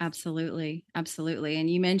 Absolutely. Absolutely. And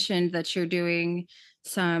you mentioned that you're doing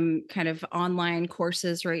some kind of online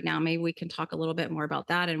courses right now. Maybe we can talk a little bit more about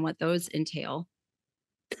that and what those entail.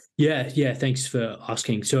 Yeah. Thanks for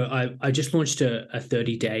asking. So I just launched a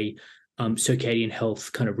 30-day circadian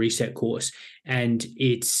health kind of reset course, and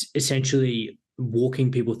it's essentially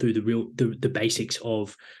walking people through the basics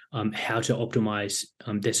of how to optimize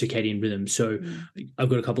their circadian rhythm. So I've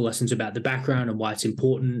got a couple lessons about the background and why it's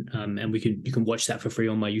important, and you can watch that for free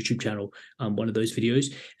on my YouTube channel, one of those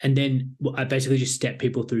videos. And then I basically just step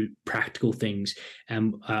people through practical things.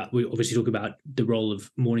 And we obviously talk about the role of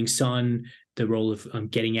morning sun, the role of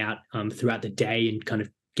getting out throughout the day and kind of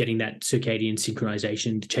getting that circadian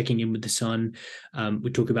synchronization, checking in with the sun. We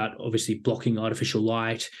talk about obviously blocking artificial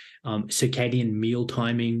light, circadian meal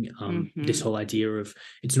timing, this whole idea of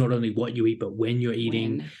it's not only what you eat, but when you're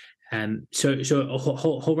eating. So a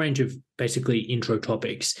whole range of basically intro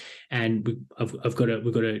topics. And we've got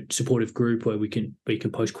a supportive group where we can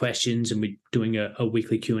post questions, and we're doing a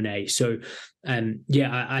weekly Q&A. So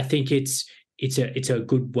I think it's a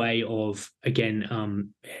good way of,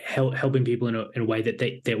 again, helping people in a way that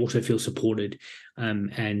they also feel supported,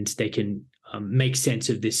 and they can make sense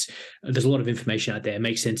of this. There's a lot of information out there.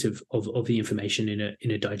 Make sense of the information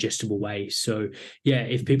in a digestible way. So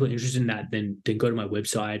if people are interested in that, then go to my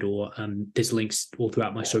website, or there's links all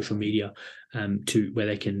throughout my social media to where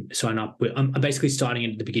they can sign up. I'm basically starting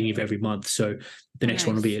at the beginning of every month. So the next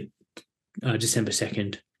one will be at December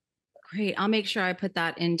 2nd. Great. I'll make sure I put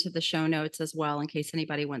that into the show notes as well, in case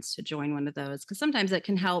anybody wants to join one of those, because sometimes it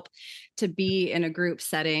can help to be in a group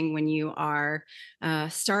setting when you are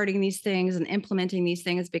starting these things and implementing these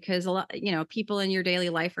things, because a lot, people in your daily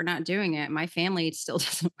life are not doing it. My family still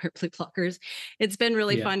doesn't wear blue blockers. It's been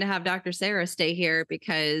really fun to have Dr. Sarah stay here,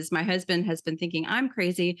 because my husband has been thinking I'm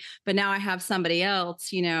crazy, but now I have somebody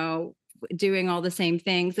else, doing all the same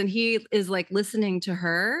things, and he is like listening to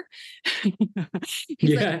her.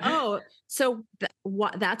 He's like, oh, so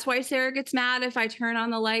that's why Sarah gets mad if I turn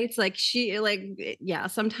on the lights.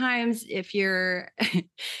 Sometimes if you're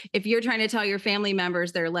trying to tell your family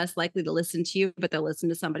members, they're less likely to listen to you, but they'll listen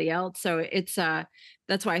to somebody else. So it's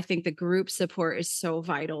that's why I think the group support is so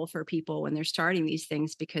vital for people when they're starting these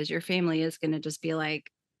things, because your family is going to just be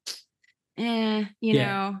like,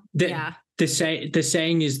 The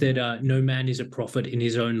saying is that no man is a prophet in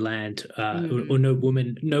his own land, or no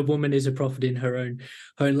woman is a prophet in her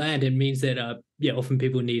own land. It means that often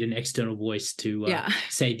people need an external voice to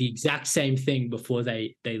say the exact same thing before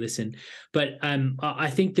they listen. But I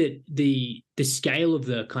think that the scale of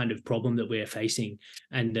the kind of problem that we're facing,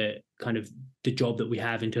 and the kind of the job that we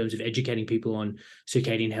have in terms of educating people on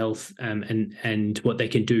circadian health and what they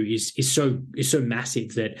can do is so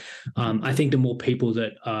massive that I think the more people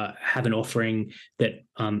that have an offering that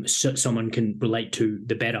someone can relate to,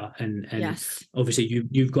 the better. And yes. obviously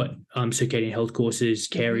you've got circadian health courses,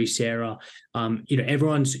 Carrie, Sarah,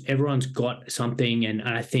 everyone's got something, and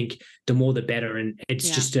I think the more the better. And it's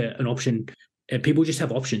just an option. People just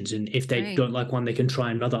have options, and if they don't like one, they can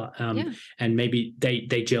try another, and maybe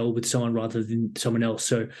they gel with someone rather than someone else.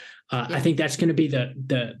 So I think that's going to be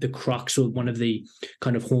the crux, or one of the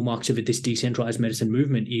kind of hallmarks of this decentralized medicine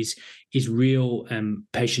movement is real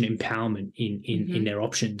patient empowerment in their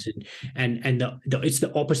options, and it's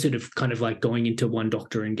the opposite of kind of like going into one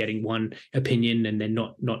doctor and getting one opinion and then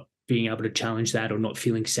not being able to challenge that, or not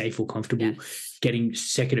feeling safe or comfortable getting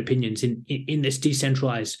second opinions in this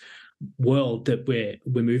decentralized world that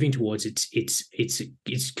we're moving towards.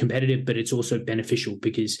 It's competitive, but it's also beneficial,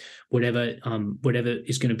 because whatever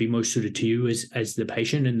is going to be most suited to you as the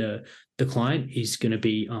patient and the client is going to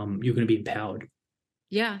be you're going to be empowered.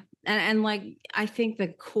 Yeah. And like, I think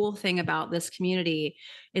the cool thing about this community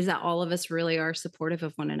is that all of us really are supportive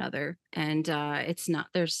of one another. And it's not,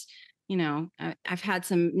 there's, I've had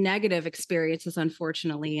some negative experiences,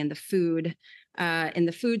 unfortunately, in the food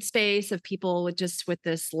space, of people with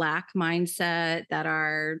this lack mindset that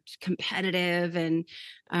are competitive and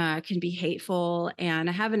can be hateful. And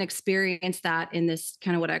I haven't experienced that in this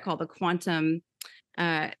kind of what I call the quantum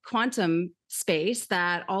space,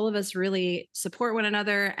 that all of us really support one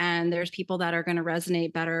another, and there's people that are going to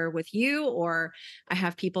resonate better with you, or I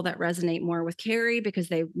have people that resonate more with Carrie because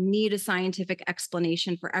they need a scientific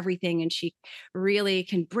explanation for everything, and she really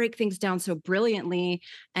can break things down so brilliantly.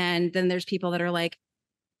 And then there's people that are like,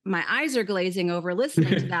 my eyes are glazing over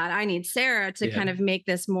listening to that. I need Sarah to kind of make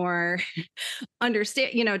this more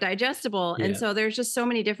digestible. And so there's just so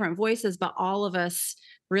many different voices, but all of us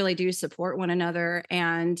really do support one another.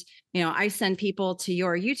 And, I send people to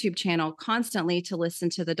your YouTube channel constantly to listen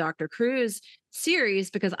to the Dr. Cruz series,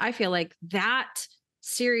 because I feel like that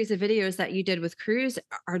series of videos that you did with Cruz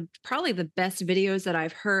are probably the best videos that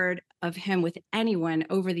I've heard of him with anyone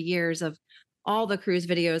over the years, of all the Cruz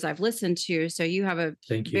videos I've listened to. So you have a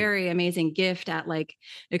very amazing gift at like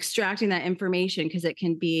extracting that information, because it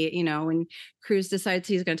can be, when Cruz decides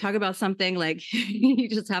he's going to talk about something, like you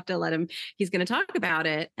just have to let him, he's going to talk about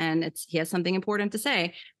it, and he has something important to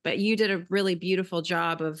say. But you did a really beautiful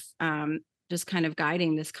job of just kind of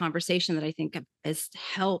guiding this conversation that I think has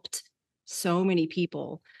helped so many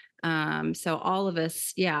people. So all of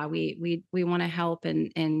us, we want to help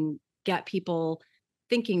and get people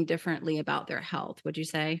thinking differently about their health. Would you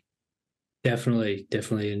say? Definitely.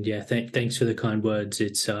 And thanks for the kind words.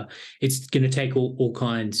 It's going to take all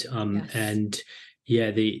kinds. And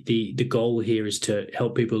the goal here is to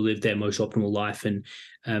help people live their most optimal life, and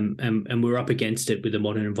we're up against it with the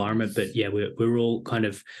modern environment. But we're all kind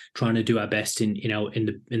of trying to do our best in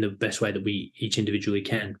the best way that we each individually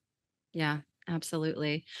can. Yeah.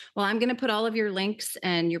 Absolutely. Well, I'm going to put all of your links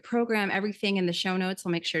and your program, everything, in the show notes.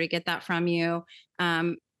 I'll make sure to get that from you.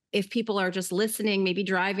 If people are just listening, maybe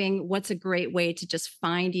driving, what's a great way to just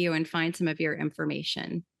find you and find some of your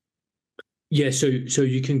information? Yeah, so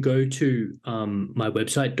you can go to my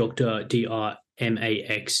website,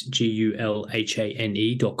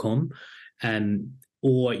 drmaxgulhane.com,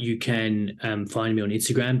 or you can find me on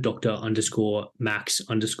Instagram,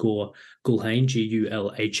 Dr._Max_Gulhane,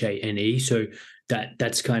 Gulhane. So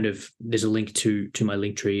that's kind of, there's a link to my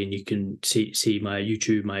link tree, and you can see my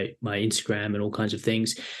YouTube, my Instagram, and all kinds of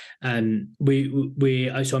things. And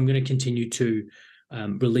so I'm going to continue to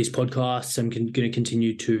release podcasts. I'm going to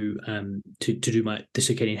continue to do the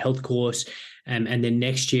circadian health course, and then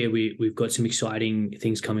next year we've got some exciting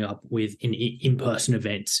things coming up with in-person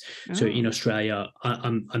events. So in Australia,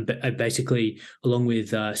 I'm basically, along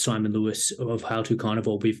with Simon Lewis of How to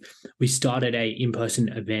Carnivore, we started a in-person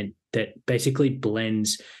event that basically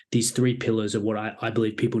blends these three pillars of what I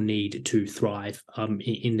believe people need to thrive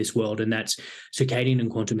in this world. And that's circadian and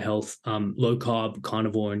quantum health, low carb,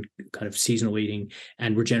 carnivore, and kind of seasonal eating,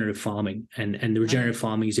 and regenerative farming. And the regenerative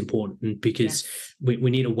farming is important because we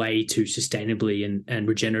need a way to sustainably and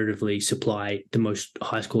regeneratively supply the most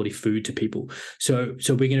highest quality food to people. So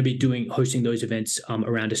we're going to be hosting those events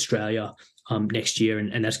around Australia next year,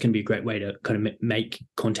 and that's going to be a great way to kind of make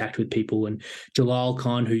contact with people. And Jalal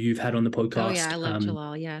Khan, who you've had on the podcast, oh yeah, I love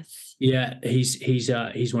Jalal. Yes, yeah,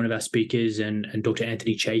 he's one of our speakers, and Dr.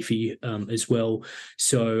 Anthony Chafee as well.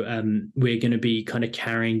 So we're going to be kind of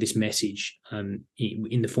carrying this message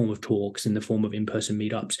in the form of talks, in the form of in-person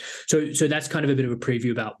meetups. So that's kind of a bit of a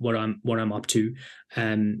preview about what I'm up to.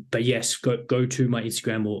 But yes, go to my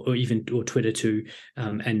Instagram or Twitter too,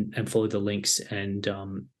 and follow the links and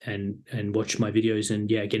watch my videos and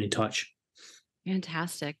get in touch.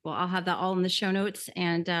 Fantastic. Well, I'll have that all in the show notes.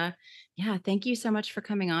 And thank you so much for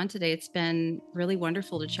coming on today. It's been really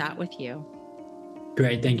wonderful to chat with you.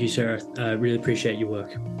 Great. Thank you, Sarah. Really appreciate your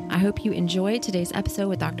work. I hope you enjoyed today's episode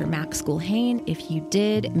with Dr. Max Gulhane. If you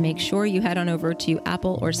did, make sure you head on over to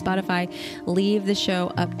Apple or Spotify, leave the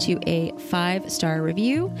show up to a 5-star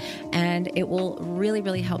review, and it will really,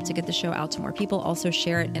 really help to get the show out to more people. Also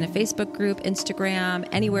share it in a Facebook group, Instagram,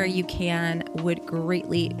 anywhere you can. Would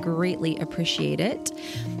greatly, greatly appreciate it.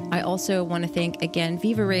 I also want to thank again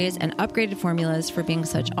Viva Rays and Upgraded Formulas for being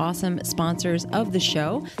such awesome sponsors of the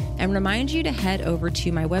show, and remind you to head over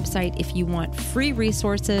to my website if you want free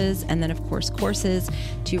resources and then of course courses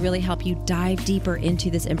to really help you dive deeper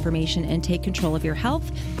into this information and take control of your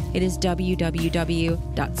health. It is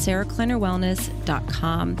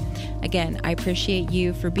www.sarahkleinerwellness.com. Again, I appreciate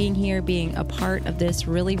you for being here, being a part of this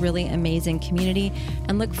really, really amazing community,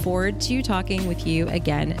 and look forward to talking with you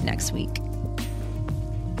again next week.